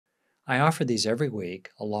I offer these every week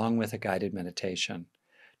along with a guided meditation.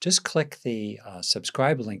 Just click the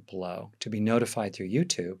subscribe link below to be notified through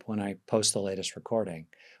YouTube when I post the latest recording.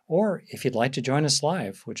 Or if you'd like to join us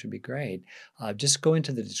live, which would be great, just go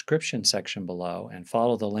into the description section below and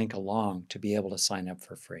follow the link along to be able to sign up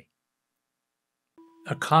for free.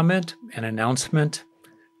 A comment, an announcement,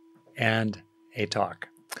 and a talk.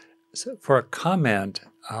 So for a comment,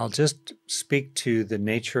 I'll just speak to the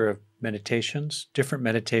nature of meditations. Different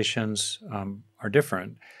meditations are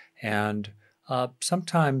different, and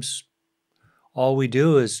sometimes all we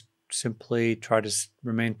do is simply try to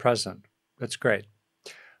remain present. That's great.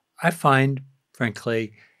 I find,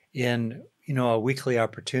 frankly, in a weekly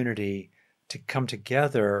opportunity to come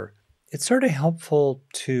together, it's sort of helpful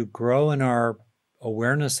to grow in our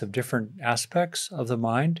awareness of different aspects of the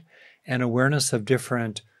mind and awareness of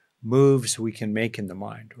different moves we can make in the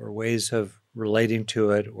mind or ways of relating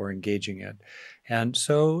to it or engaging it. And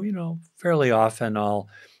so, fairly often I'll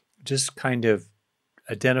just kind of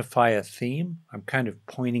identify a theme. I'm kind of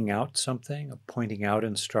pointing out something, pointing out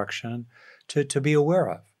instruction to be aware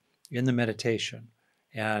of in the meditation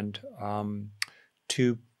and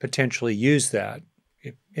to potentially use that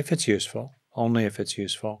if it's useful, only if it's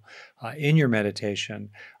useful, in your meditation.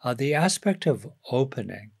 The aspect of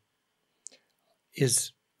opening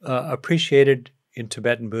is appreciated in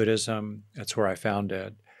Tibetan Buddhism. That's where I found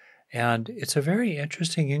it. And it's a very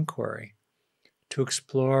interesting inquiry to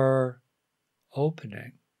explore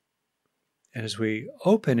opening. And as we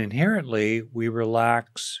open inherently, we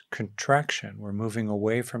relax contraction. We're moving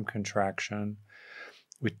away from contraction.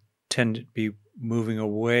 We tend to be moving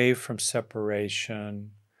away from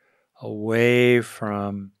separation, away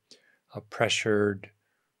from a pressured,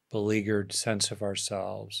 beleaguered sense of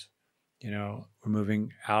ourselves. We're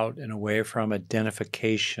moving out and away from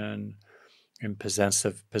identification and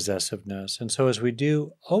possessiveness. And so as we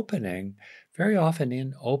do opening, very often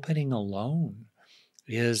in opening alone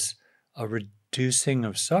is a reducing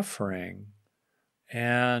of suffering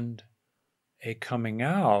and a coming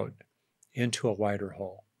out into a wider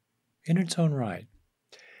whole in its own right.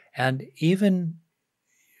 And even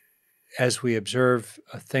as we observe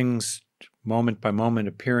things moment by moment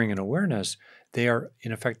appearing in awareness, they are,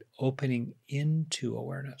 in effect, opening into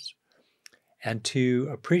awareness. And to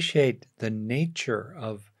appreciate the nature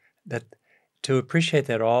of that, to appreciate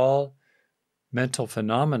that all mental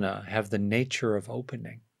phenomena have the nature of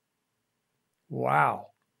opening.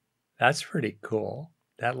 Wow, that's pretty cool.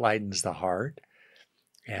 That lightens the heart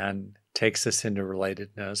and takes us into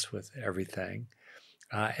relatedness with everything.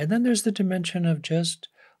 And then there's the dimension of just,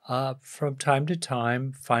 from time to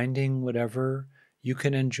time, finding whatever you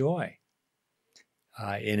can enjoy.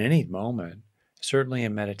 In any moment, certainly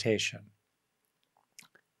in meditation.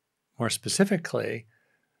 More specifically,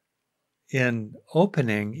 in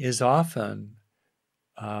opening is often,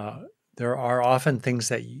 there are often things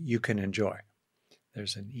that you can enjoy.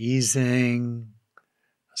 There's an easing,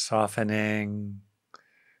 a softening,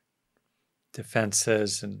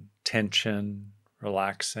 defenses and tension,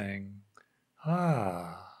 relaxing.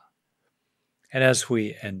 And as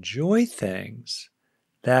we enjoy things,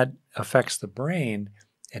 that affects the brain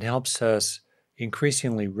and helps us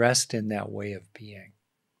increasingly rest in that way of being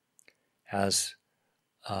as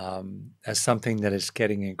something that is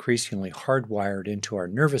getting increasingly hardwired into our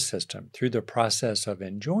nervous system through the process of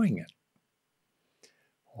enjoying it.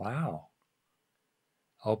 Wow.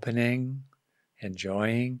 Opening,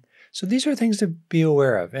 enjoying. So these are things to be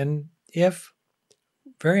aware of. And if,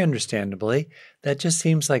 very understandably, that just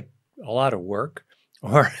seems like a lot of work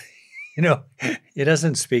or it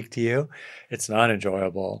doesn't speak to you, it's not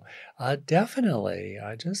enjoyable, definitely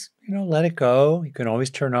just, let it go. You can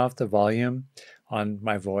always turn off the volume on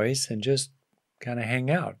my voice and just kind of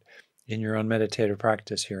hang out in your own meditative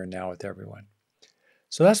practice here and now with everyone.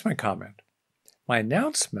 So that's my comment. My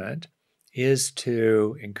announcement is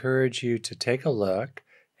to encourage you to take a look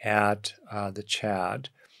at the chat,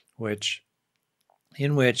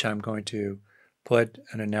 in which I'm going to put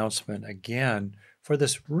an announcement again for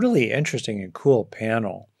this really interesting and cool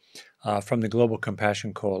panel from the Global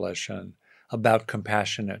Compassion Coalition about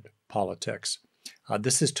compassionate politics.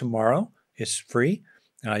 This is tomorrow. It's free.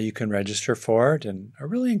 You can register for it, and I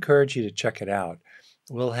really encourage you to check it out.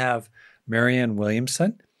 We'll have Marianne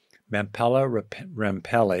Williamson, Mampela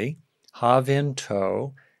Rempelli, Havin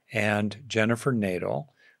To, and Jennifer Nadel,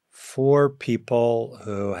 4 people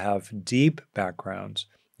who have deep backgrounds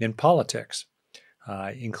in politics,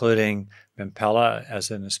 including Mampela as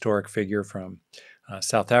an historic figure from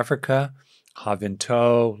South Africa, Havin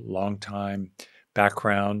To, longtime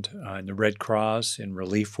background in the Red Cross, in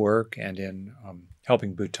relief work, and in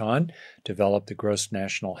helping Bhutan develop the gross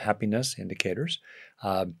national happiness indicators.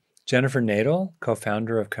 Jennifer Nadel,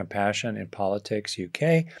 co-founder of Compassion in Politics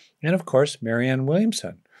UK, and of course, Marianne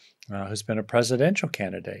Williamson, who's been a presidential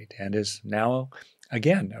candidate and is now,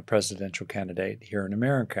 again, a presidential candidate here in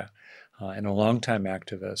America, and a longtime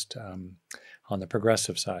activist on the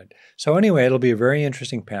progressive side. So anyway, it'll be a very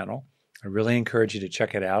interesting panel. I really encourage you to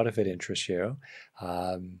check it out if it interests you.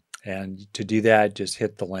 And to do that, just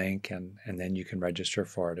hit the link and then you can register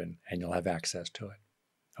for it and you'll have access to it.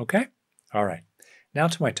 Okay? All right. Now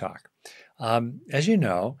to my talk. As you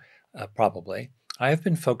know, probably, I have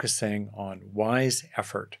been focusing on wise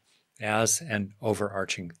effort as an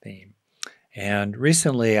overarching theme. And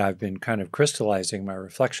recently, I've been kind of crystallizing my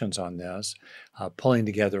reflections on this, pulling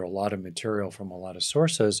together a lot of material from a lot of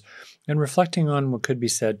sources, and reflecting on what could be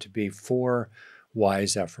said to be 4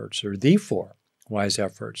 wise efforts, or the 4 wise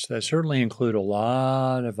efforts that certainly include a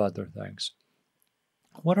lot of other things.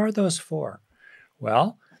 What are those 4?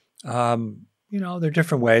 Well, there are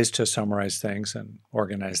different ways to summarize things and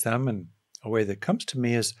organize them, and a way that comes to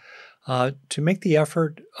me is to make the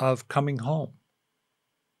effort of coming home.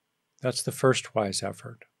 That's the first wise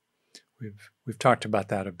effort. We've talked about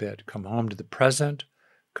that a bit. Come home to the present,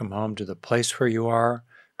 come home to the place where you are,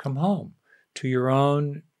 come home to your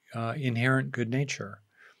own inherent good nature.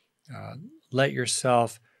 Let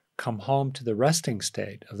yourself come home to the resting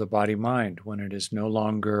state of the body-mind when it is no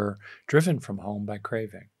longer driven from home by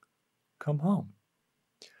craving. Come home.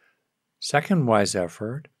 Second wise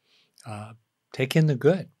effort, take in the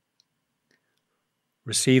good.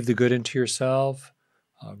 Receive the good into yourself.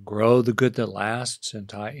 Grow the good that lasts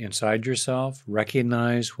inside yourself.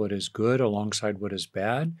 Recognize what is good alongside what is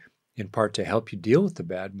bad, in part to help you deal with the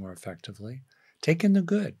bad more effectively. Take in the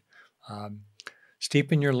good.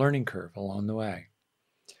 Steepen your learning curve along the way.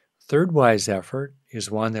 Third wise effort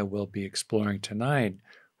is one that we'll be exploring tonight,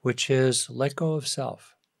 which is let go of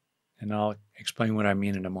self. And I'll explain what I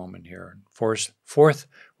mean in a moment here. Fourth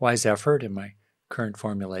wise effort in my current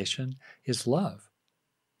formulation is love,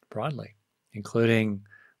 broadly, including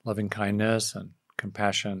loving kindness and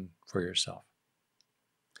compassion for yourself.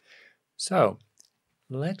 So,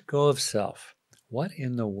 let go of self. What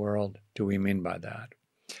in the world do we mean by that?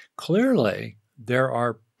 Clearly, there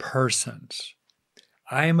are persons.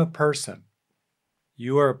 I am a person.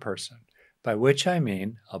 You are a person, by which I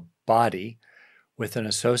mean a body with an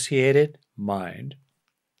associated mind,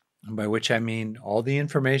 and by which I mean all the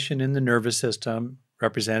information in the nervous system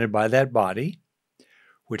represented by that body,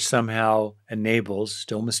 which somehow enables,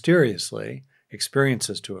 still mysteriously,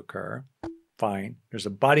 experiences to occur. Fine. There's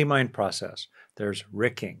a body-mind process. There's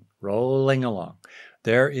Ricking, rolling along.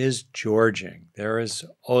 There is Georging. There is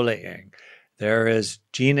Oleing. There is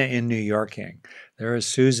Gina in New Yorking. There is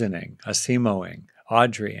Susaning, Asimoing,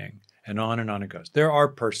 Audreying, and on it goes. There are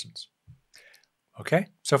persons. Okay?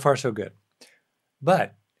 So far, so good.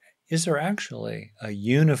 But is there actually a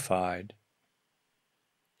unified,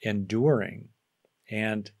 enduring,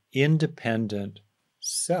 and independent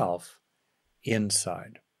self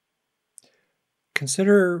inside?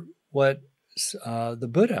 Consider what the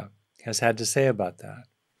Buddha has had to say about that.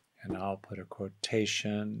 And I'll put a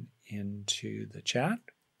quotation into the chat.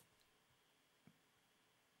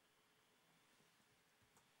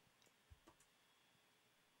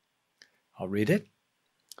 I'll read it.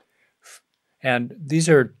 And these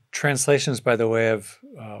are translations, by the way, of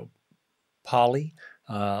Pali,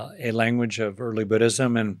 a language of early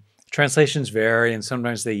Buddhism, and translations vary, and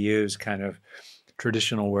sometimes they use kind of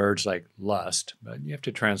traditional words like lust, but you have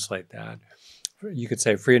to translate that. You could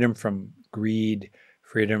say freedom from greed,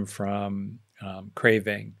 freedom from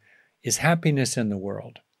craving, is happiness in the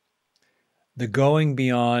world. The going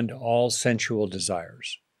beyond all sensual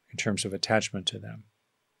desires in terms of attachment to them.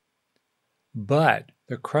 But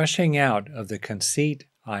the crushing out of the conceit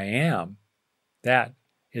I am, that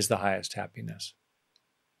is the highest happiness.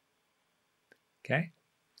 Okay?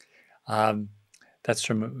 That's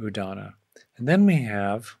from Udana. And then we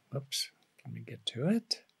have, let me get to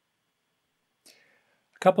it.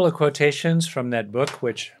 A couple of quotations from that book,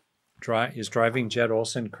 which is driving Jed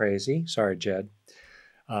Olson crazy. Sorry, Jed.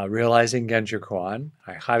 Realizing Genjo Koan.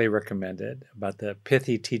 I highly recommend it, about the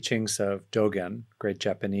pithy teachings of Dogen, great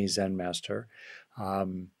Japanese Zen master.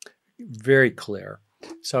 Very clear.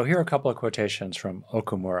 So here are a couple of quotations from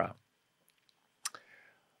Okumura.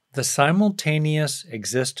 The simultaneous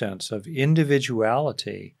existence of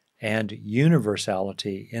individuality and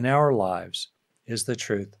universality in our lives is the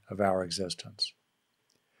truth of our existence.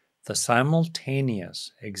 The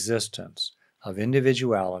simultaneous existence of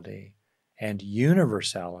individuality and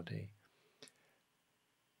universality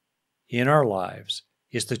in our lives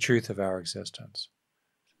is the truth of our existence.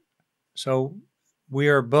 So we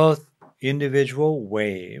are both individual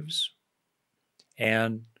waves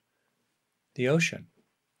and the ocean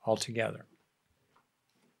altogether.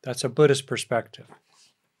 That's a Buddhist perspective.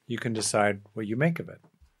 You can decide what you make of it.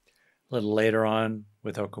 A little later on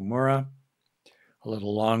with Okumura, a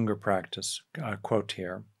little longer practice quote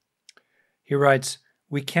here. He writes,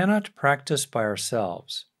 "We cannot practice by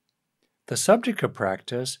ourselves. The subject of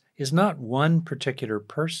practice is not one particular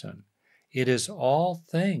person. It is all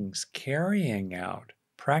things carrying out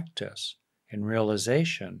practice and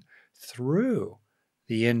realization through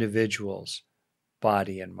the individual's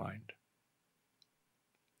body and mind."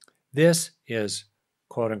 This is,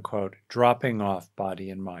 quote unquote, dropping off body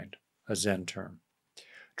and mind, a Zen term.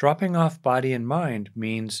 Dropping off body and mind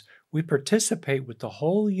means we participate with the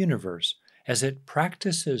whole universe as it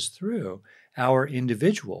practices through our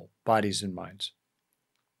individual bodies and minds.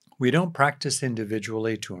 We don't practice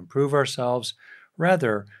individually to improve ourselves.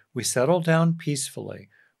 Rather, we settle down peacefully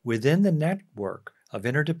within the network of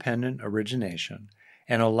interdependent origination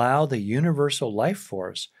and allow the universal life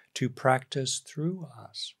force to practice through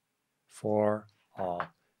us for all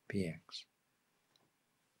beings.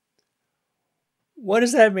 What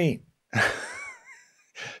does that mean?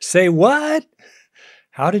 Say what?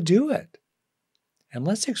 How to do it? And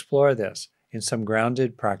let's explore this in some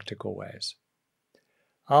grounded, practical ways.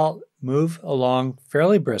 I'll move along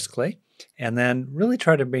fairly briskly and then really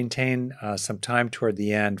try to maintain some time toward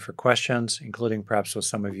the end for questions, including perhaps with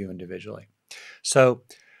some of you individually. So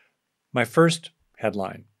my first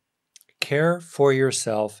headline, care for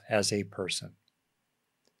yourself as a person.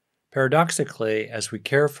 Paradoxically, as we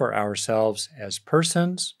care for ourselves as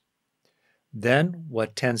persons, then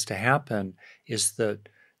what tends to happen is that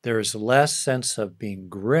there is less sense of being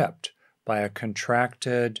gripped by a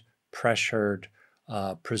contracted, pressured,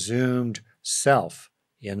 presumed self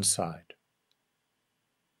inside.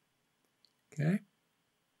 Okay?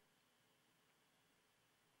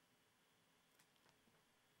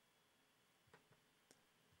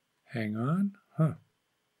 Hang on.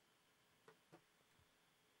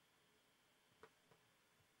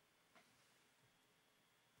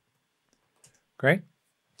 Great.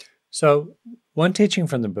 So one teaching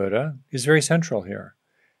from the Buddha is very central here.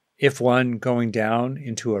 If one going down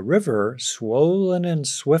into a river, swollen and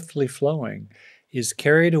swiftly flowing, is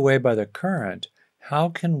carried away by the current, how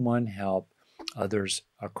can one help others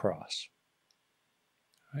across?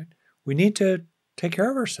 Right? We need to take care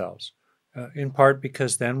of ourselves, in part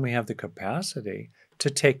because then we have the capacity to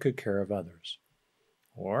take good care of others.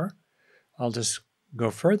 Or, I'll just go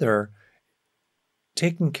further,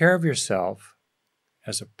 taking care of yourself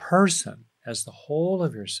as a person, as the whole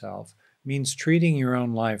of yourself, means treating your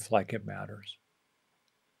own life like it matters.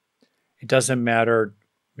 It doesn't matter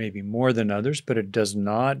maybe more than others, but it does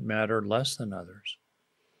not matter less than others.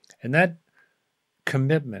 And that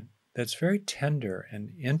commitment that's very tender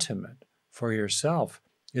and intimate for yourself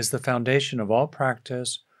is the foundation of all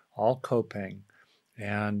practice, all coping,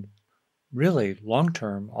 and really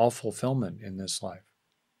long-term, all fulfillment in this life.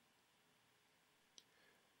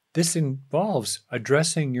 This involves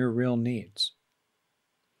addressing your real needs.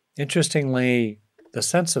 Interestingly, the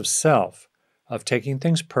sense of self, of taking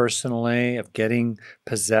things personally, of getting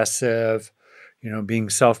possessive, being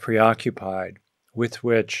self-preoccupied, with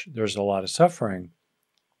which there's a lot of suffering,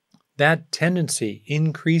 that tendency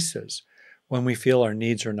increases when we feel our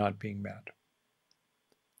needs are not being met.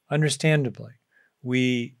 Understandably,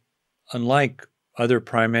 we, unlike other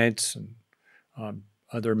primates and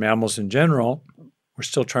other mammals in general, we're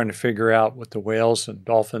still trying to figure out what the whales and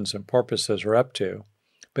dolphins and porpoises are up to.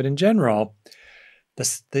 But in general,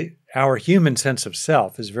 our human sense of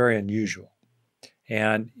self is very unusual.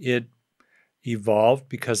 And it evolved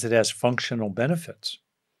because it has functional benefits.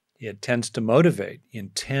 It tends to motivate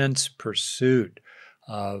intense pursuit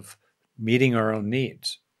of meeting our own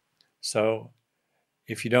needs. So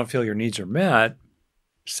if you don't feel your needs are met,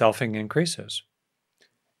 selfing increases.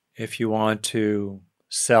 If you want to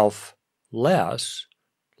self less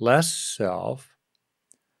self,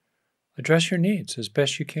 address your needs as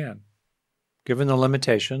best you can, given the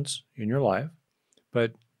limitations in your life.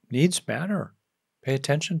 But needs matter. Pay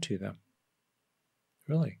attention to them.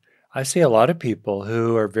 Really. I see a lot of people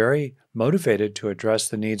who are very motivated to address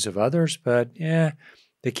the needs of others, but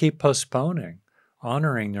they keep postponing,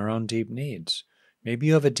 honoring their own deep needs. Maybe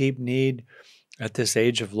you have a deep need at this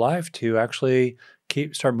age of life to actually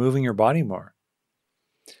start moving your body more.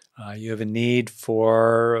 You have a need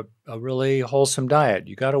for a really wholesome diet.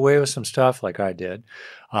 You got away with some stuff like I did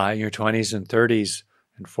in your 20s and 30s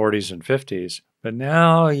and 40s and 50s, But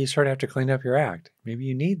now you sort of have to clean up your act. Maybe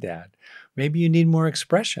you need that. Maybe you need more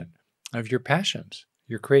expression of your passions,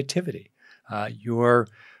 your creativity, your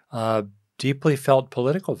deeply felt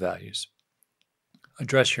political values.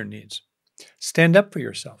 Address your needs. Stand up for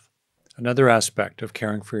yourself. Another aspect of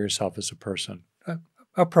caring for yourself as a person.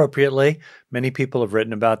 Appropriately, many people have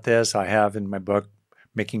written about this. I have in my book,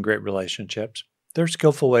 Making Great Relationships. There are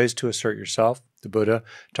skillful ways to assert yourself. The Buddha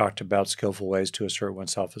talked about skillful ways to assert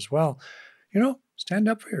oneself as well. Stand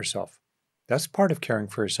up for yourself. That's part of caring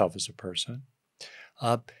for yourself as a person.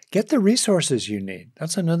 Get the resources you need.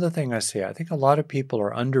 That's another thing I see. I think a lot of people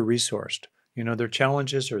are under-resourced. Their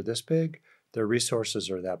challenges are this big, their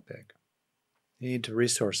resources are that big. You need to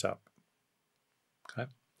resource up.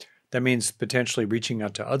 Okay? That means potentially reaching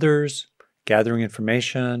out to others, gathering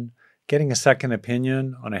information, getting a second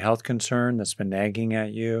opinion on a health concern that's been nagging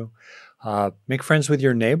at you. Make friends with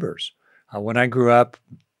your neighbors. When I grew up,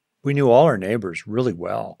 we knew all our neighbors really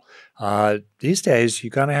well. These days,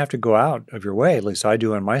 you kind of have to go out of your way, at least I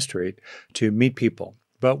do on my street, to meet people.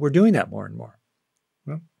 But we're doing that more and more.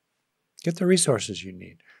 Well, get the resources you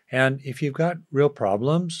need. And if you've got real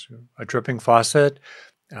problems, a dripping faucet,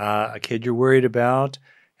 a kid you're worried about,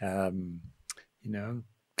 got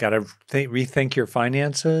to rethink your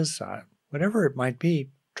finances, whatever it might be,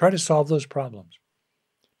 try to solve those problems.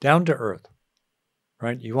 Down to earth,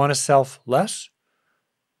 right? You want to self less?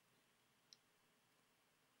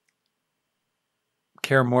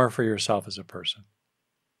 Care more for yourself as a person.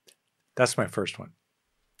 That's my first one.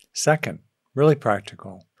 Second, really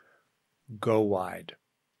practical, go wide.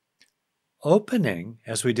 Opening,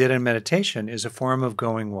 as we did in meditation, is a form of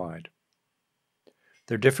going wide.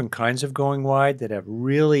 There are different kinds of going wide that have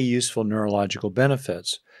really useful neurological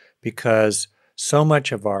benefits because so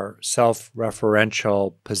much of our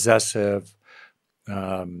self-referential, possessive,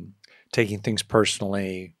 taking things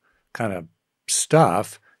personally kind of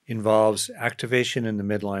stuff involves activation in the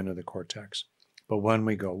midline of the cortex. But when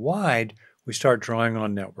we go wide, we start drawing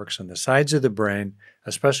on networks on the sides of the brain,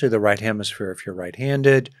 especially the right hemisphere if you're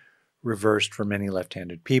right-handed, reversed for many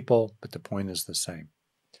left-handed people, but the point is the same.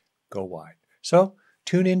 Go wide. So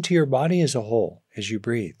tune into your body as a whole as you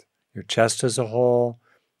breathe. Your chest as a whole,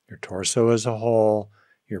 your torso as a whole,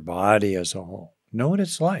 your body as a whole. Know what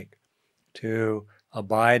it's like to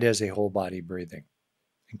abide as a whole body breathing.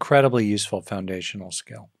 Incredibly useful foundational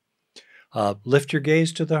skill. Lift your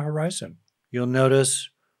gaze to the horizon. You'll notice,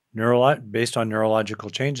 based on neurological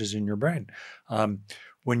changes in your brain,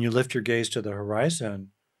 when you lift your gaze to the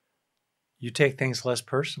horizon, you take things less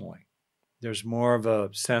personally. There's more of a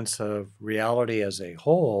sense of reality as a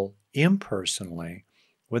whole, impersonally,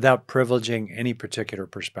 without privileging any particular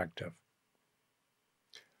perspective.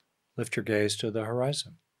 Lift your gaze to the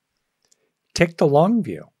horizon. Take the long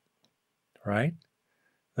view, right?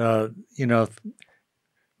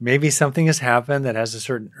 Maybe something has happened that has a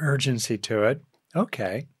certain urgency to it.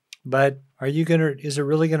 Okay, but is it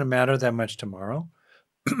really going to matter that much tomorrow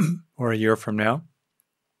or a year from now?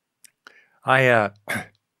 I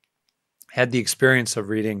had the experience of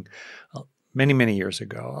reading many, many years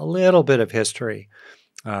ago, a little bit of history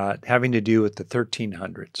having to do with the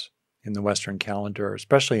 1300s in the Western calendar,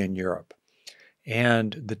 especially in Europe,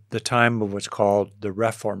 and the time of what's called the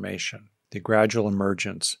Reformation, the gradual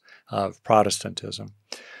emergence of Protestantism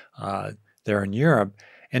there in Europe.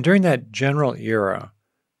 And during that general era,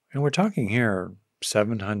 and we're talking here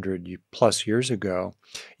 700 plus years ago,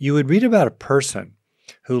 you would read about a person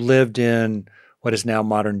who lived in what is now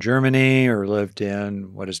modern Germany or lived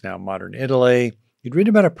in what is now modern Italy. You'd read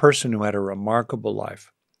about a person who had a remarkable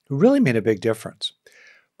life, who really made a big difference.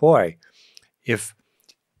 Boy, if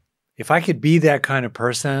I could be that kind of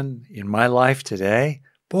person in my life today,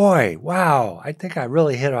 boy, wow, I think I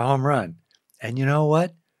really hit a home run. And you know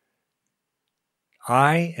what?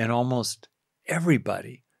 I and almost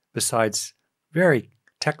everybody, besides very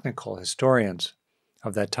technical historians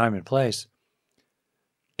of that time and place,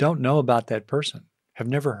 don't know about that person, have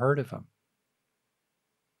never heard of him.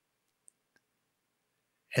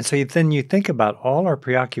 And so then you think about all our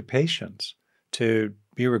preoccupations to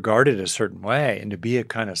be regarded a certain way and to be a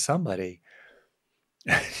kind of somebody,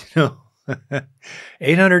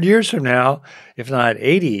 800 years from now, if not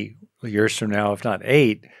 80 years from now, if not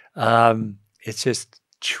 8, it's just,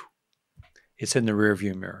 it's in the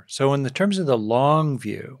rearview mirror. So in the terms of the long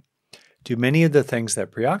view, do many of the things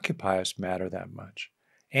that preoccupy us matter that much?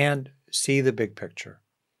 And see the big picture.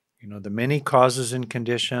 The many causes and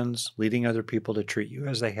conditions leading other people to treat you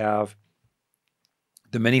as they have,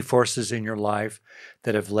 the many forces in your life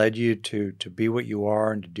that have led you to be what you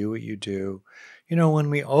are and to do what you do. When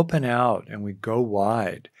we open out and we go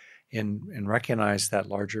wide and recognize that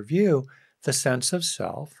larger view, the sense of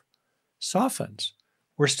self softens.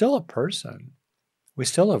 We're still a person. We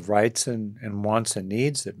still have rights and wants and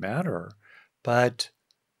needs that matter, but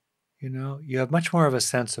you have much more of a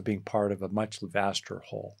sense of being part of a much vaster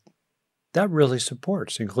whole. That really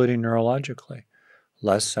supports, including neurologically,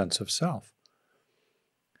 less sense of self.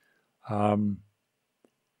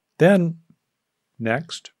 Then,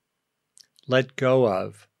 next, let go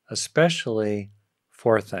of, especially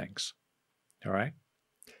 4 things. All right?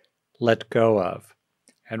 Let go of.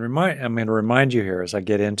 And I'm going to remind you here as I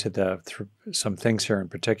get into some things here in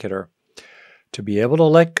particular. To be able to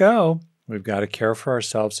let go, we've got to care for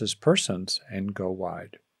ourselves as persons and go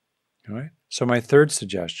wide. All right? So my third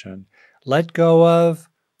suggestion, let go of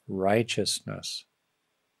righteousness.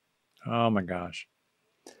 Oh my gosh.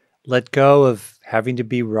 Let go of having to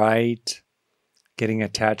be right, getting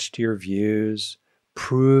attached to your views,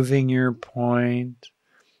 proving your point,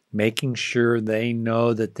 making sure they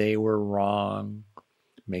know that they were wrong,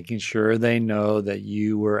 making sure they know that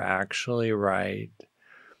you were actually right.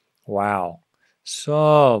 Wow.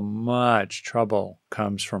 So much trouble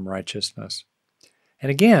comes from righteousness.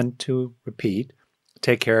 And again, to repeat,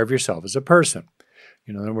 take care of yourself as a person.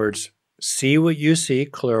 In other words, see what you see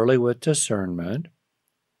clearly with discernment.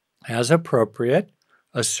 As appropriate,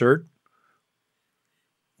 assert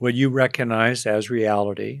what you recognize as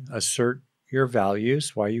reality. Assert your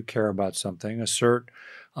values, why you care about something. Assert,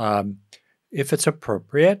 if it's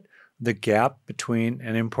appropriate, the gap between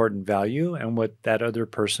an important value and what that other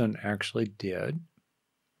person actually did.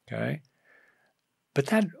 Okay? But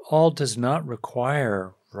that all does not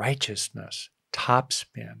require righteousness,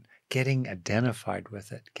 topspin, getting identified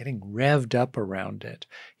with it, getting revved up around it,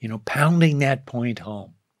 pounding that point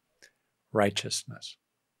home. Righteousness.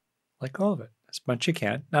 Let go of it as much as you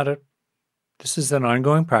can. This is an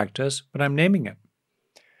ongoing practice, but I'm naming it.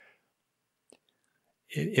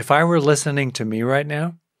 If I were listening to me right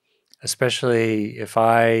now, especially if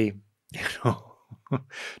I,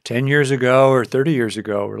 10 years ago or 30 years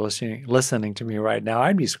ago were listening to me right now,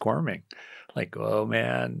 I'd be squirming. Like, oh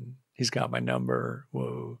man, he's got my number.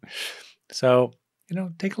 Whoa. So,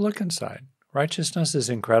 take a look inside. Righteousness is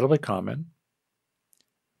incredibly common.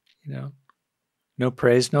 No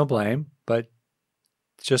praise, no blame, but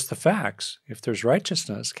just the facts. If there's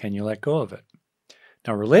righteousness, can you let go of it?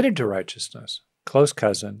 Now, related to righteousness, close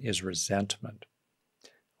cousin is resentment.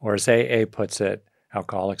 Or as AA puts it,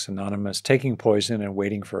 Alcoholics Anonymous, taking poison and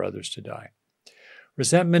waiting for others to die.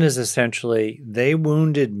 Resentment is essentially, they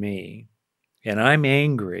wounded me, and I'm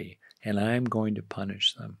angry, and I'm going to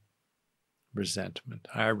punish them. Resentment.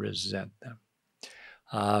 I resent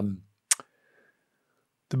them.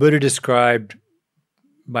 The Buddha described,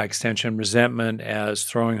 by extension, resentment as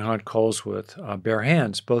throwing hot coals with bare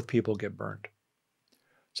hands. Both people get burned.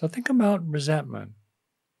 So think about resentment.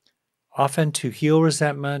 Often to heal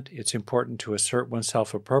resentment, it's important to assert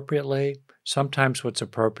oneself appropriately. Sometimes what's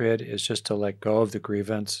appropriate is just to let go of the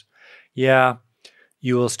grievance. Yeah,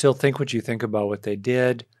 you will still think what you think about what they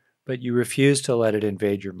did, but you refuse to let it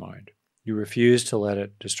invade your mind. You refuse to let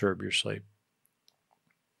it disturb your sleep.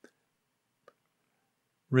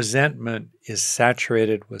 Resentment is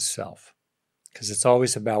saturated with self because it's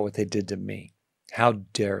always about what they did to me. How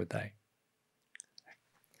dare they?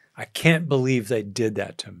 I can't believe they did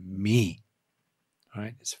that to me.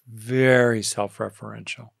 Right? It's very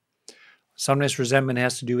self-referential. Sometimes resentment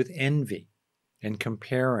has to do with envy and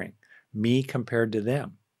comparing me compared to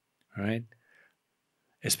them. Right?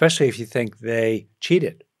 Especially if you think they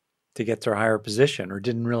cheated to get their higher position or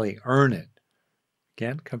didn't really earn it.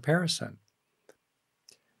 Again, comparison.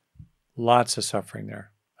 Lots of suffering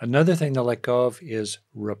there. Another thing to let go of is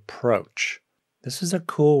reproach. This is a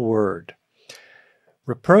cool word.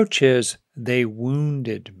 Reproach is, they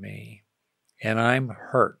wounded me and I'm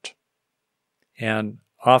hurt. And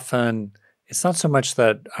often it's not so much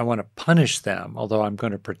that I want to punish them, although I'm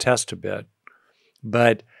going to protest a bit,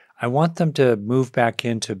 but I want them to move back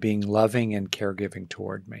into being loving and caregiving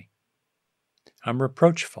toward me. I'm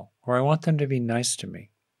reproachful, or I want them to be nice to me.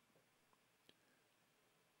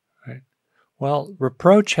 Right? Well,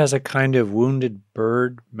 reproach has a kind of wounded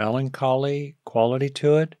bird melancholy quality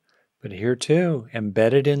to it, but here too,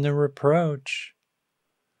 embedded in the reproach,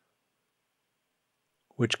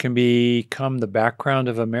 which can become the background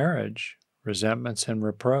of a marriage, resentments and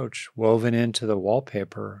reproach woven into the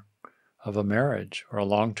wallpaper of a marriage or a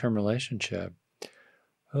long-term relationship.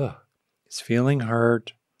 It's feeling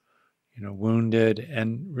hurt, wounded,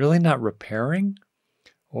 and really not repairing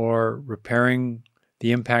or repairing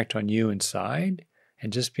the impact on you inside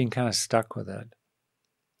and just being kind of stuck with it.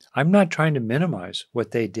 I'm not trying to minimize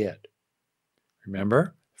what they did.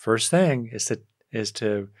 Remember, first thing is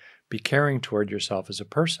to be caring toward yourself as a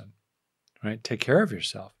person, right? Take care of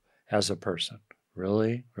yourself as a person.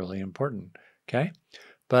 Really, really important, okay?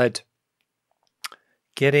 But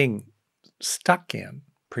getting stuck in,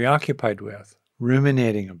 preoccupied with,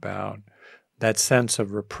 ruminating about that sense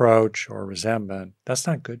of reproach or resentment, that's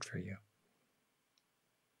not good for you.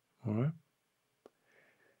 All right?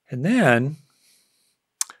 And then,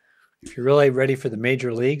 if you're really ready for the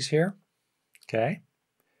major leagues here, okay,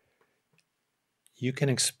 you can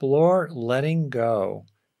explore letting go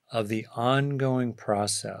of the ongoing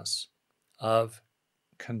process of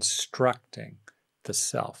constructing the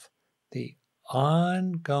self, the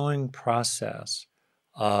ongoing process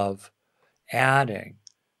of adding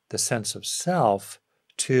the sense of self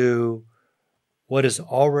to what is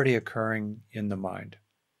already occurring in the mind.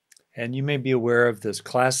 And you may be aware of this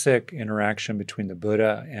classic interaction between the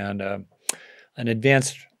Buddha and an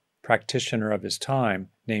advanced practitioner of his time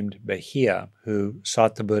named Bahia, who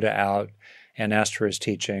sought the Buddha out and asked for his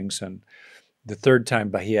teachings. And the third time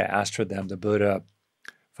Bahia asked for them, the Buddha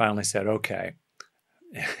finally said, okay.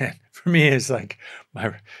 And for me, it's like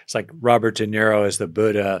Robert De Niro as the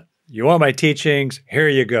Buddha. You want my teachings? Here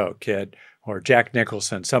you go, kid. Or Jack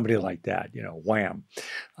Nicholson, somebody like that, wham.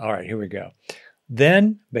 All right, here we go.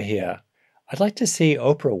 Then, Bahia, I'd like to see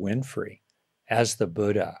Oprah Winfrey as the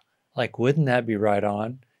Buddha. Like, wouldn't that be right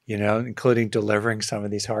on? Including delivering some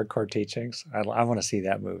of these hardcore teachings. I want to see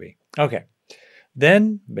that movie. Okay.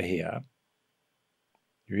 Then, Bahia,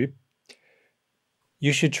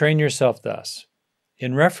 you should train yourself thus.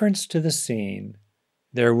 In reference to the scene,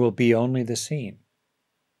 there will be only the scene.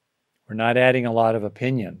 We're not adding a lot of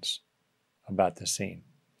opinions about the scene.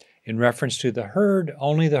 In reference to the heard,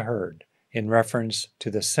 only the heard. In reference to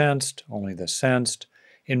the sensed, only the sensed.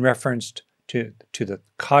 In reference to the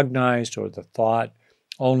cognized or the thought,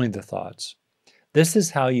 only the thoughts. This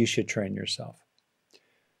is how you should train yourself.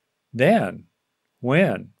 Then,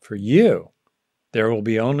 when, for you, there will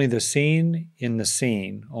be only the seen in the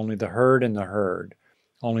seen, only the heard in the heard,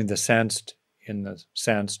 only the sensed in the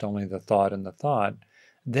sensed, only the thought in the thought,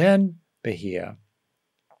 then, Bahia,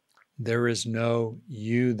 there is no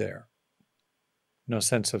you there, no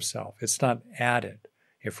sense of self. It's not added.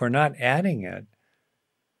 If we're not adding it,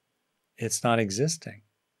 it's not existing.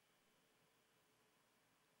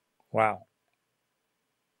 Wow.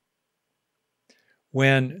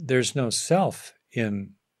 When there's no self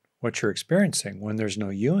in what you're experiencing, when there's no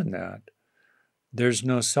you in that, there's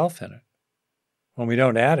no self in it. When we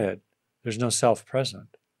don't add it, there's no self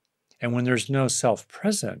present. And when there's no self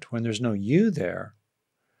present, when there's no you there,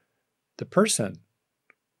 the person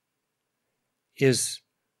is,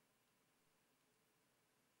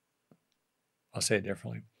 I'll say it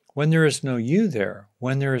differently. When there is no you there,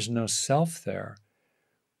 when there is no self there,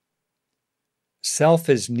 self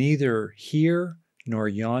is neither here nor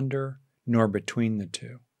yonder nor between the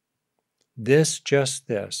two. Just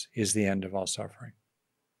this, is the end of all suffering.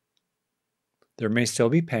 There may still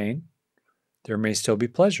be pain, there may still be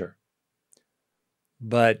pleasure,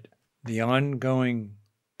 but the ongoing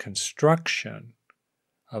construction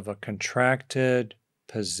of a contracted,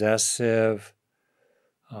 possessive,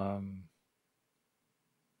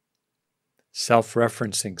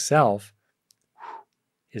 self-referencing self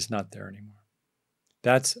is not there anymore.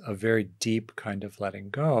 That's a very deep kind of letting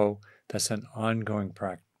go. That's an ongoing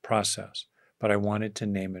process, but I wanted to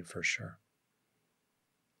name it for sure.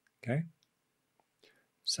 Okay?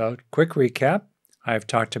 So, quick recap. I've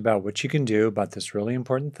talked about what you can do about this really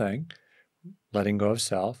important thing, letting go of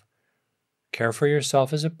self. Care for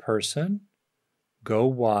yourself as a person. Go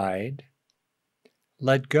wide.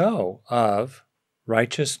 Let go of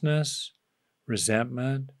righteousness,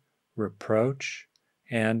 resentment, reproach,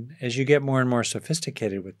 and as you get more and more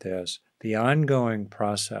sophisticated with this, the ongoing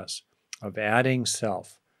process of adding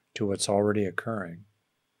self to what's already occurring.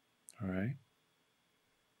 All right?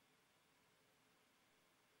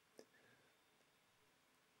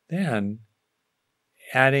 Then,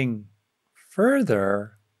 adding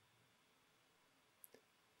further,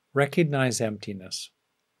 recognize emptiness.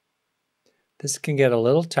 This can get a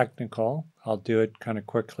little technical. I'll do it kind of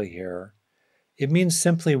quickly here. It means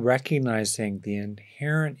simply recognizing the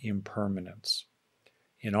inherent impermanence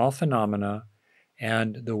in all phenomena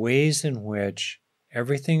and the ways in which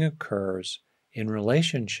everything occurs in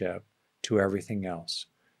relationship to everything else.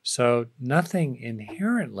 So nothing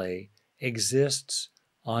inherently exists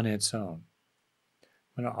on its own.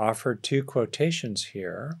 I'm going to offer two quotations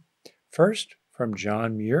here. First, from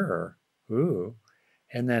John Muir,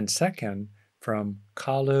 and then second, from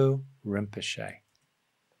Kalu Rinpoche.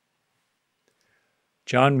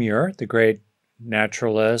 John Muir, the great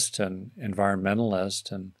naturalist and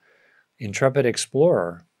environmentalist and intrepid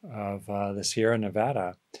explorer of the Sierra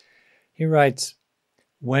Nevada. He writes,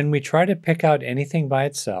 when we try to pick out anything by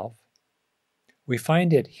itself, we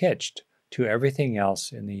find it hitched to everything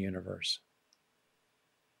else in the universe.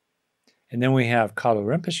 And then we have Kalu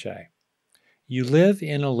Rinpoche. You live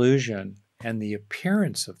in illusion and the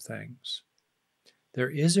appearance of things. There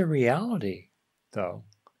is a reality, though,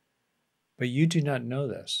 but you do not know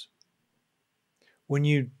this. When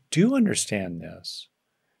you do understand this,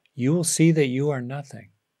 you will see that you are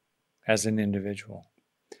nothing as an individual.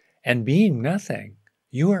 And being nothing,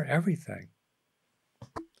 you are everything.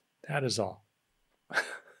 That is all.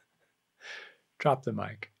 Drop the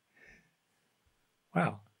mic.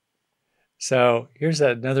 Wow. So here's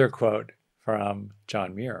another quote from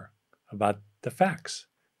John Muir about the facts,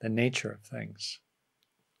 the nature of things.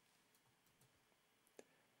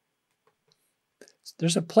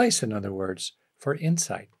 There's a place, in other words, for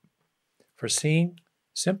insight, for seeing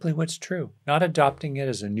simply what's true, not adopting it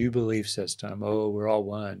as a new belief system, oh, we're all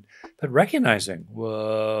one, but recognizing,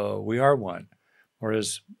 whoa, we are one. Or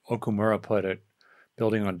as Okumura put it,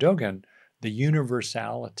 building on Dogen, the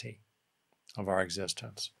universality of our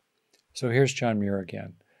existence. So here's John Muir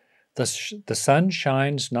again. The sun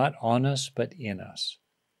shines not on us, but in us.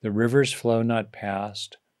 The rivers flow not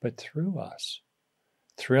past, but through us.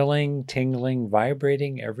 Thrilling, tingling,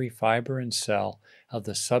 vibrating every fiber and cell of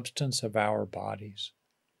the substance of our bodies,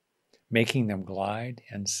 making them glide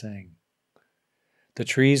and sing. The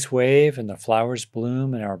trees wave and the flowers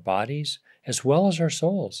bloom in our bodies, as well as our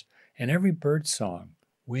souls, and every bird song,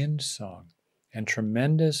 wind song, and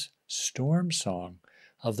tremendous storm song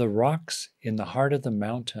of the rocks in the heart of the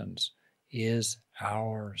mountains is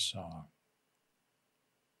our song.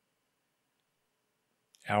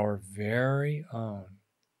 Our very own,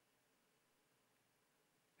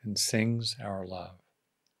 and sings our love.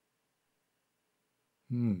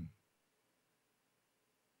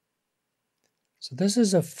 So this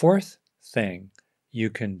is a fourth thing you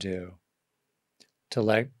can do to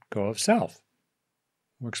let go of self.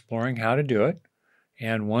 We're exploring how to do it.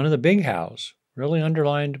 And one of the big hows, really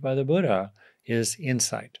underlined by the Buddha, is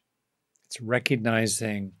insight. It's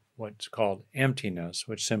recognizing what's called emptiness,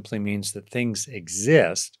 which simply means that things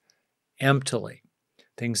exist emptily.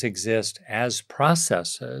 Things exist as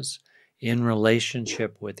processes in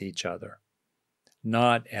relationship with each other,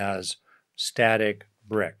 not as static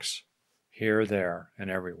bricks here, there,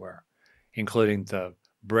 and everywhere, including the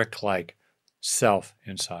brick-like self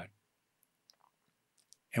inside.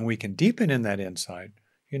 And we can deepen in that insight,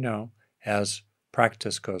 as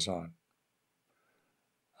practice goes on.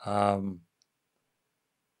 I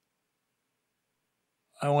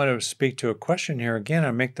want to speak to a question here again.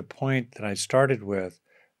 I make the point that I started with.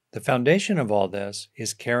 The foundation of all this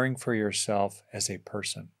is caring for yourself as a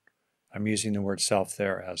person. I'm using the word self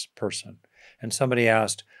there as person. And somebody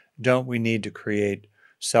asked, don't we need to create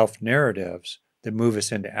self-narratives that move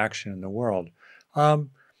us into action in the world?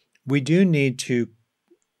 We do need to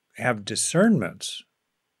have discernments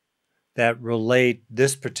that relate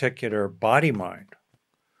this particular body-mind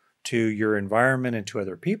to your environment and to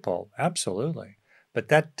other people, absolutely. But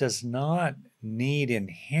that does not need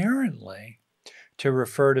inherently to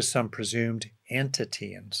refer to some presumed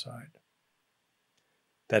entity inside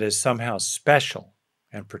that is somehow special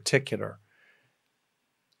and particular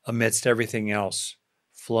amidst everything else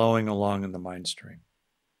flowing along in the mind stream.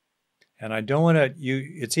 And I don't want to,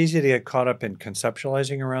 it's easy to get caught up in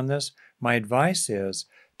conceptualizing around this. My advice is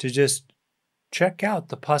to just check out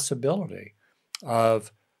the possibility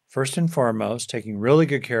of, first and foremost, taking really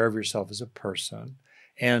good care of yourself as a person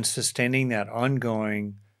and sustaining that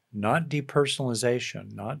ongoing, not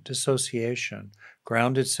depersonalization, not dissociation,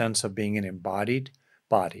 grounded sense of being an embodied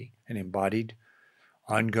body, an embodied,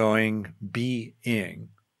 ongoing being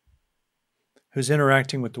who's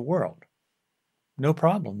interacting with the world. No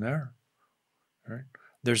problem there. Right?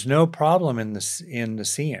 There's no problem in the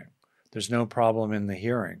seeing. There's no problem in the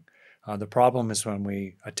hearing. The problem is when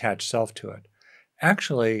we attach self to it.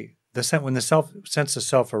 Actually, when the sense of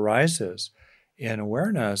self arises in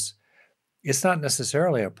awareness, it's not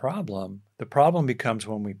necessarily a problem. The problem becomes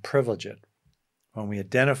when we privilege it, when we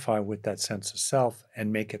identify with that sense of self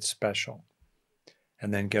and make it special,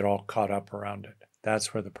 and then get all caught up around it.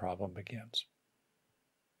 That's where the problem begins.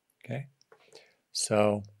 Okay?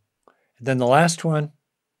 So, then the last one,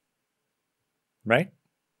 right?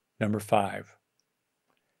 Number 5,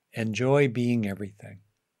 enjoy being everything.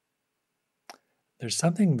 There's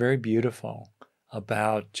something very beautiful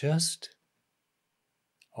about just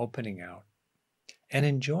opening out and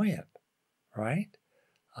enjoy it, right?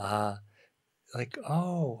 Like,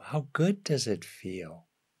 oh, how good does it feel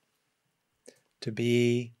to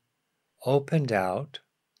be opened out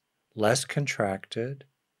less contracted,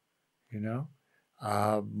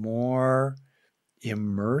 more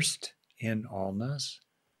immersed in allness.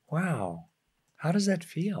 Wow, how does that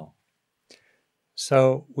feel?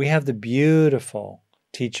 So we have the beautiful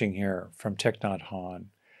teaching here from Thich Nhat Hanh.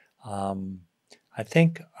 I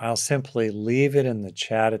think I'll simply leave it in the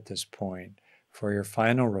chat at this point for your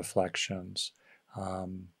final reflections.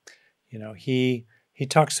 He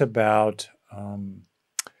talks about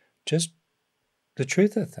just the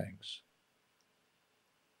truth of things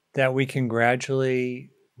that we can gradually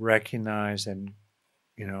recognize and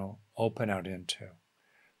open out into.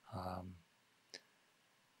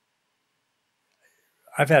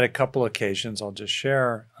 I've had a couple occasions I'll just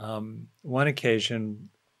share. One occasion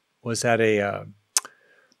was at a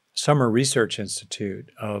summer research institute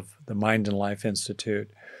of the Mind and Life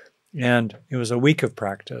Institute. And it was a week of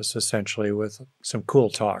practice, essentially, with some cool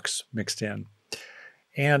talks mixed in.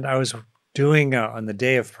 And I was doing, on the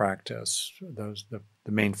day of practice, the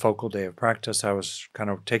main focal day of practice, I was kind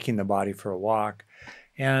of taking the body for a walk.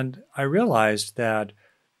 And I realized that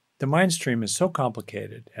the mind stream is so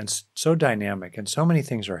complicated and so dynamic, and so many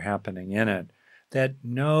things are happening in it, that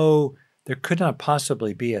there could not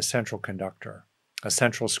possibly be a central conductor, a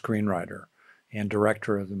central screenwriter and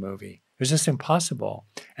director of the movie. It was just impossible.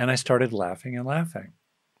 And I started laughing and laughing.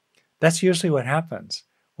 That's usually what happens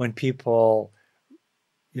when people,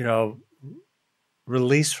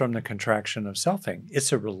 release from the contraction of selfing.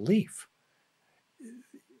 It's a relief.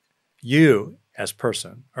 You, as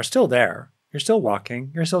person, are still there. You're still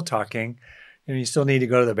walking. You're still talking. You still need to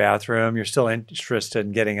go to the bathroom. You're still interested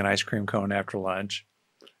in getting an ice cream cone after lunch.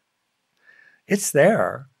 It's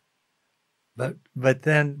there. But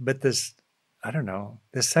this, I don't know,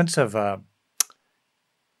 this sense of a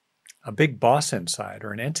big boss inside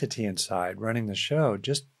or an entity inside running the show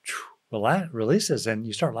just releases and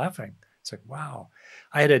you start laughing. It's like, wow.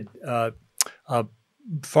 I had a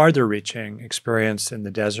farther reaching experience in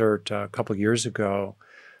the desert a couple of years ago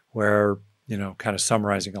where, kind of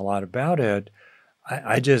summarizing a lot about it,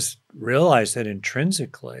 I just realized that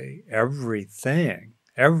intrinsically everything,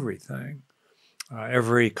 every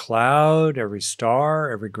cloud, every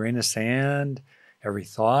star, every grain of sand, every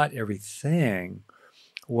thought, everything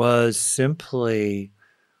was simply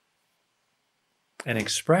an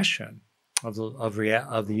expression of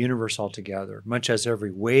the universe altogether, much as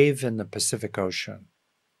every wave in the Pacific Ocean,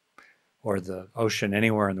 or the ocean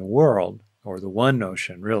anywhere in the world, or the one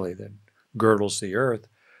ocean really that girdles the earth,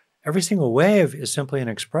 every single wave is simply an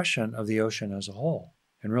expression of the ocean as a whole,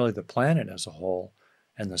 and really the planet as a whole,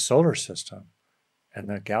 and the solar system, and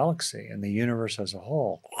the galaxy, and the universe as a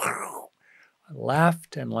whole. I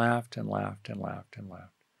laughed and laughed and laughed and laughed and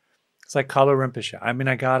laughed. It's like Kalu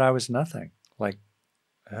Rinpoche. I was nothing. Like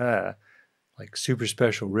super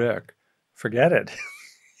special Rick. Forget it.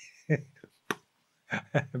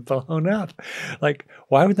 Blown up. Like,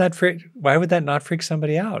 why would that not freak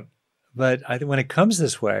somebody out? But when it comes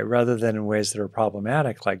this way, rather than in ways that are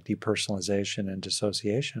problematic, like depersonalization and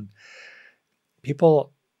dissociation,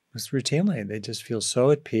 people just routinely, they just feel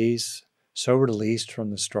so at peace, so released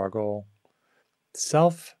from the struggle.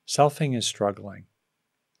 Selfing is struggling.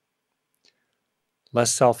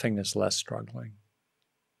 Less selfing is less struggling.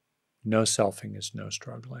 No selfing is no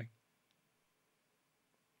struggling.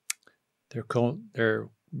 There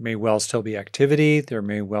may well still be activity, there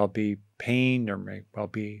may well be pain, there may well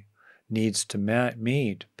be needs to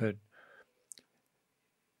meet, but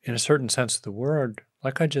in a certain sense of the word,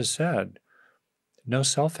 like I just said, no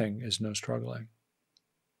selfing is no struggling.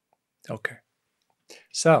 Okay.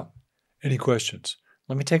 So, any questions?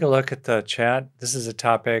 Let me take a look at the chat. This is a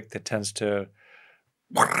topic that tends to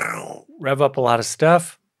rev up a lot of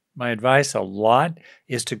stuff. My advice a lot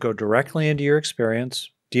is to go directly into your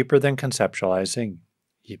experience, deeper than conceptualizing,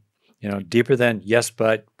 deeper than yes,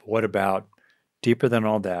 but, what about, deeper than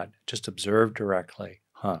all that. Just observe directly.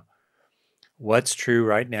 What's true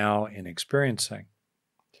right now in experiencing?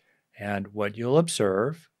 And what you'll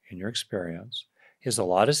observe in your experience is a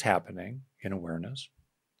lot is happening in awareness.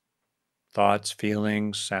 Thoughts,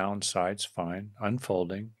 feelings, sounds, sights, fine,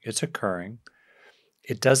 unfolding. It's occurring.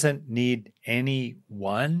 It doesn't need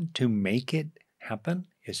anyone to make it happen.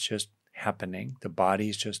 It's just happening. The body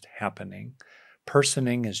is just happening.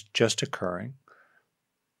 Personing is just occurring,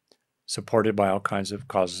 supported by all kinds of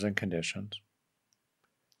causes and conditions.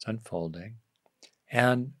 It's unfolding.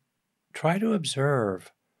 And try to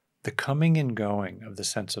observe the coming and going of the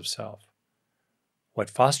sense of self. What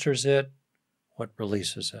fosters it, what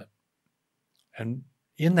releases it. And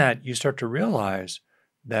in that, you start to realize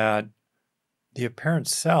that the apparent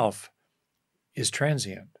self is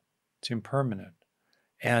transient, it's impermanent.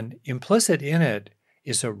 And implicit in it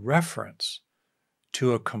is a reference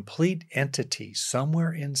to a complete entity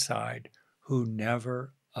somewhere inside who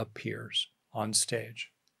never appears on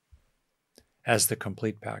stage as the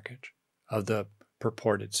complete package of the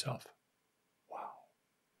purported self. Wow.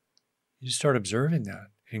 You start observing that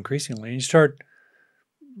increasingly. And you start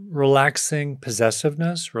relaxing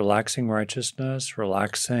possessiveness, relaxing righteousness,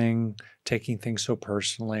 relaxing taking things so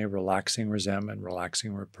personally, relaxing resentment,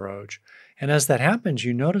 relaxing reproach. And as that happens,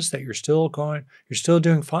 you notice that you're still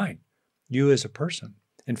doing fine. You as a person.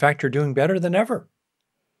 In fact, you're doing better than ever.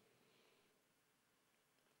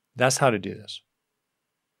 That's how to do this.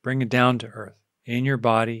 Bring it down to earth, in your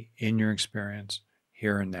body, in your experience,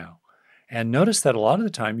 here and now. And notice that a lot of the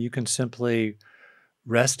time you can simply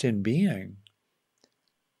rest in being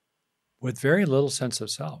with very little sense of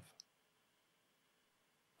self.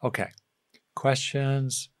 Okay.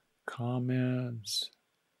 Questions, comments?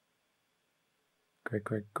 Great.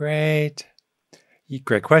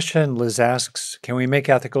 Great question. Liz asks, can we make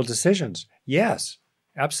ethical decisions? Yes,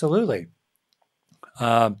 absolutely.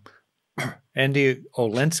 Andy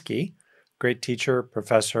Olinsky, great teacher,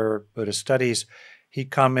 professor, Buddhist studies, he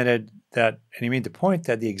commented that, and he made the point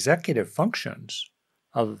that the executive functions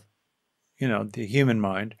of, the human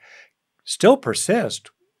mind still persist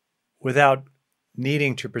without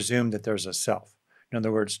needing to presume that there's a self. In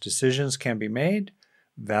other words, decisions can be made,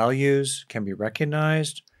 values can be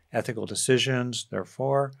recognized, ethical decisions,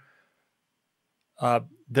 therefore.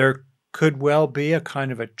 There could well be a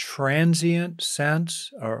kind of a transient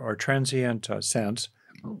sense or transient sense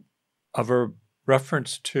of a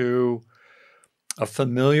reference to a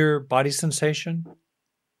familiar body sensation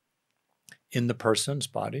in the person's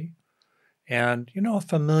body and, a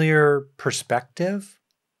familiar perspective.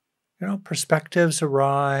 Perspectives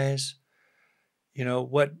arise,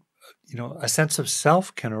 a sense of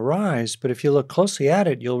self can arise, but if you look closely at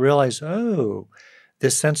it, you'll realize,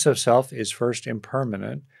 this sense of self is first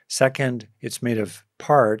impermanent. Second, it's made of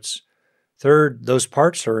parts. Third, those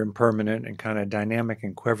parts are impermanent and kind of dynamic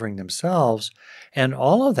and quivering themselves. And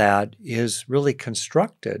all of that is really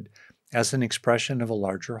constructed as an expression of a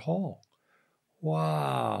larger whole.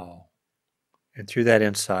 Wow. And through that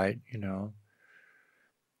insight,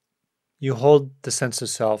 you hold the sense of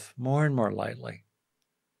self more and more lightly.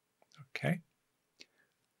 Okay?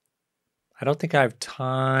 I don't think I have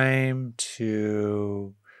time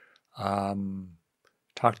to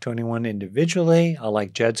talk to anyone individually. I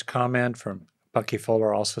like Jed's comment from Bucky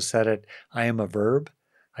Fuller also said it. I am a verb.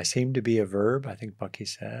 I seem to be a verb, I think Bucky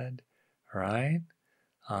said. All right?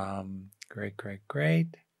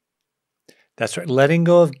 Great. That's right. Letting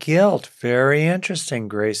go of guilt. Very interesting.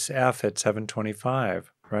 Grace F at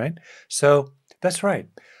 725, right? So that's right.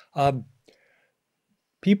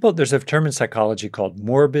 There's a term in psychology called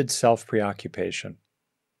morbid self-preoccupation.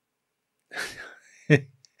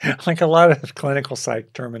 Like a lot of clinical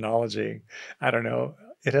psych terminology, I don't know,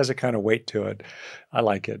 it has a kind of weight to it. I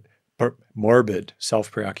like it. Morbid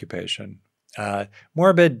self-preoccupation.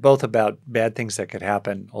 Morbid both about bad things that could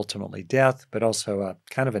happen, ultimately death, but also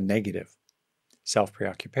kind of a negative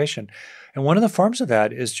self-preoccupation. And one of the forms of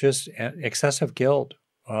that is just excessive guilt.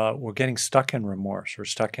 We're getting stuck in remorse. We're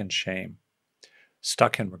stuck in shame,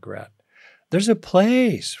 stuck in regret. There's a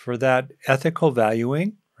place for that ethical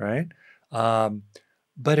valuing, right?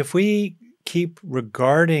 But if we keep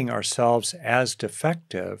regarding ourselves as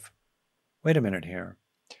defective, wait a minute here.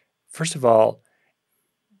 First of all,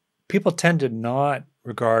 people tend to not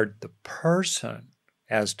regard the person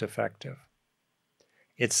as defective.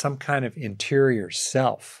 It's some kind of interior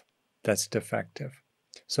self that's defective.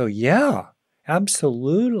 So yeah,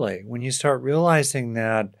 absolutely. When you start realizing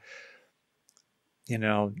that,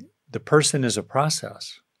 the person is a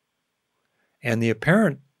process and the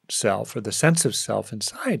apparent self or the sense of self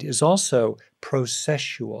inside is also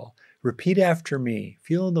processual. Repeat after me.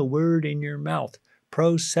 Feel the word in your mouth.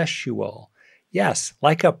 Processual. Yes,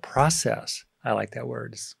 like a process. I like that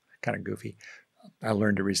word. It's kind of goofy. I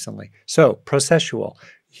learned it recently. So, processual.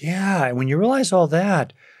 Yeah, and when you realize all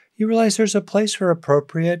that, you realize there's a place for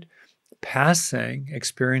appropriate passing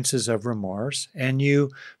experiences of remorse, and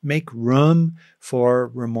you make room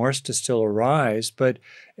for remorse to still arise. But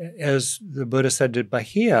as the Buddha said to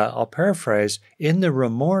Bahia, I'll paraphrase, in the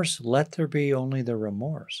remorse, let there be only the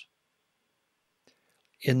remorse.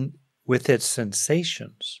 With its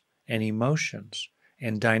sensations and emotions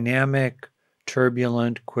and dynamic,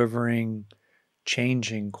 turbulent, quivering,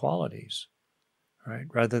 changing qualities, right?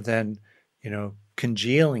 Rather than,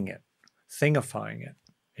 congealing it, thingifying it,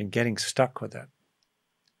 and getting stuck with it.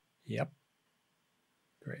 Yep.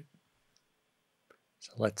 Great.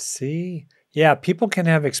 So let's see. Yeah, people can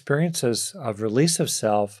have experiences of release of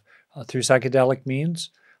self through psychedelic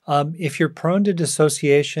means. If you're prone to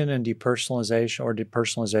dissociation and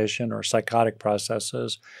depersonalization or psychotic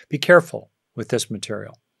processes, be careful with this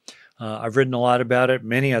material. I've written a lot about it.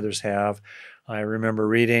 Many others have. I remember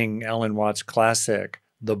reading Alan Watts' classic,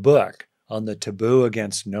 The Book, on the taboo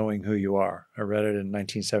against knowing who you are. I read it in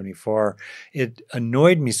 1974. It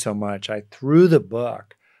annoyed me so much, I threw the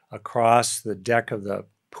book across the deck of the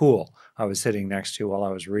pool I was sitting next to while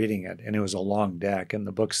I was reading it. And it was a long deck, and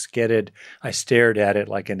the book skidded. I stared at it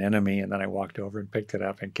like an enemy, and then I walked over and picked it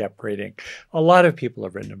up and kept reading. A lot of people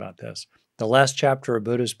have written about this. The last chapter of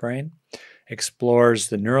Buddha's Brain explores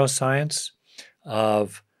the neuroscience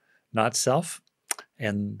of not self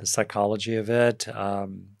and the psychology of it.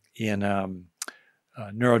 In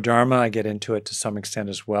Neurodharma, I get into it to some extent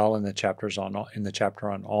as well in the chapter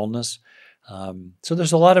on allness. So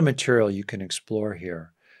there's a lot of material you can explore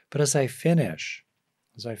here. But as I finish,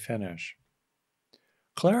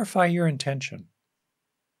 clarify your intention.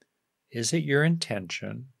 Is it your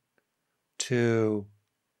intention to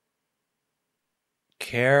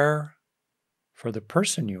care for the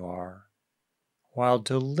person you are while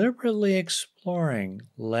deliberately exploring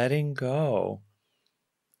letting go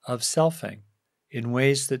of selfing in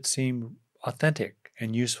ways that seem authentic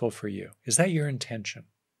and useful for you? Is that your intention?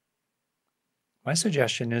 My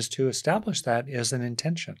suggestion is to establish that as an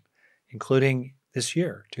intention, including this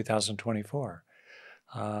year, 2024.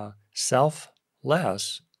 Self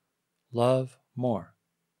less, love more.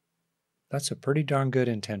 That's a pretty darn good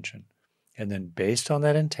intention. And then based on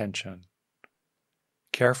that intention,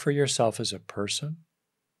 care for yourself as a person.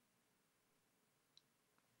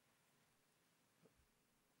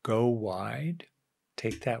 Go wide.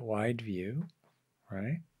 Take that wide view,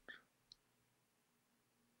 right?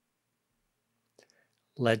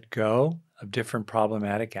 Let go of different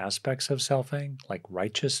problematic aspects of selfing, like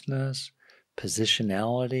righteousness,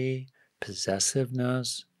 positionality,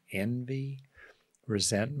 possessiveness, envy,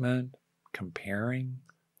 resentment, comparing,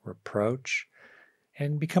 reproach,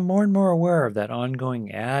 and become more and more aware of that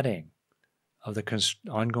ongoing adding, of the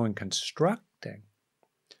ongoing constructing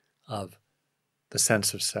of the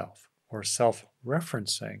sense of self or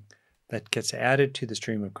self-referencing that gets added to the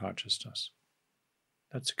stream of consciousness.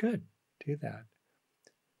 That's good. Do that.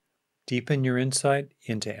 Deepen your insight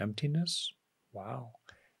into emptiness. Wow.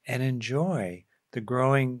 And enjoy the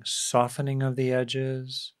growing softening of the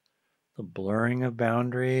edges, the blurring of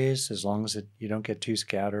boundaries, as long as you don't get too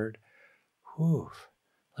scattered. Whew.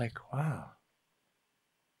 Like, wow.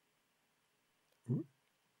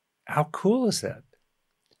 How cool is it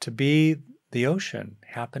to be the ocean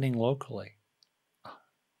happening locally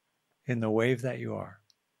in the wave that you are?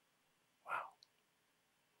 Wow.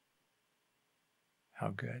 How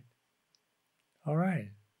good. All right.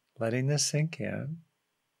 Letting this sink in.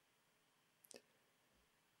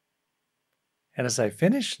 And as I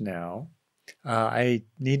finish now, I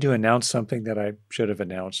need to announce something that I should have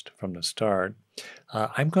announced from the start.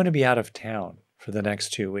 I'm going to be out of town for the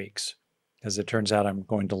next 2 weeks. As it turns out, I'm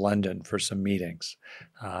going to London for some meetings.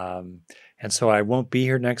 And so I won't be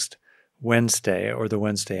here next Wednesday or the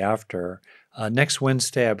Wednesday after. Next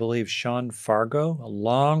Wednesday, I believe Sean Fargo, a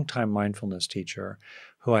longtime mindfulness teacher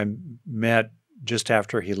who I met just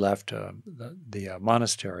after he left the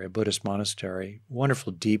monastery, a Buddhist monastery,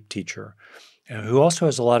 wonderful, deep teacher, who also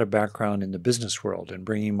has a lot of background in the business world and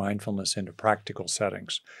bringing mindfulness into practical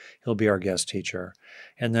settings. He'll be our guest teacher.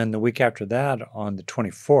 And then the week after that, on the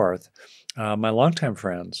 24th, my longtime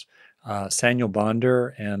friends, Samuel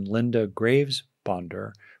Bonder and Linda Graves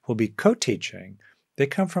Bonder, will be co-teaching. They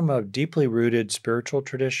come from a deeply rooted spiritual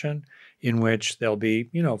tradition in which they'll be,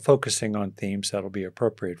 focusing on themes that'll be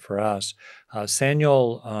appropriate for us.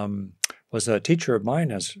 Samuel was a teacher of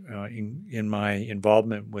mine as in my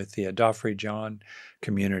involvement with the Adafri John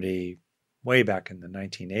community way back in the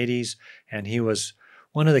 1980s, and he was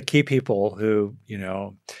one of the key people who,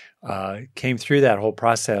 came through that whole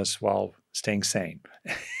process while staying sane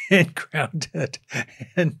and grounded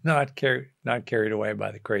and not carried away by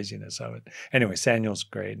the craziness of it. Anyway, Samuel's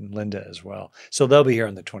great, and Linda as well. So they'll be here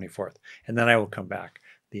on the 24th, and then I will come back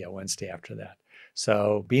the Wednesday after that.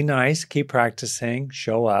 So be nice, keep practicing,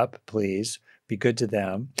 show up, please, be good to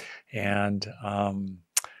them, and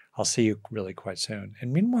I'll see you really quite soon.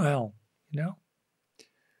 And meanwhile,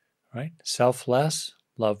 right, self less,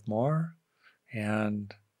 love more,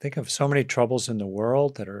 and think of so many troubles in the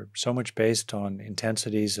world that are so much based on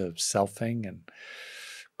intensities of selfing and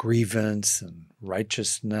grievance and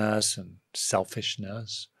righteousness and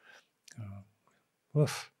selfishness.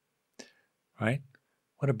 Right?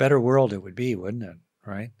 What a better world it would be, wouldn't it?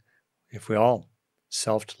 Right? If we all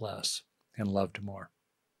selfed less and loved more.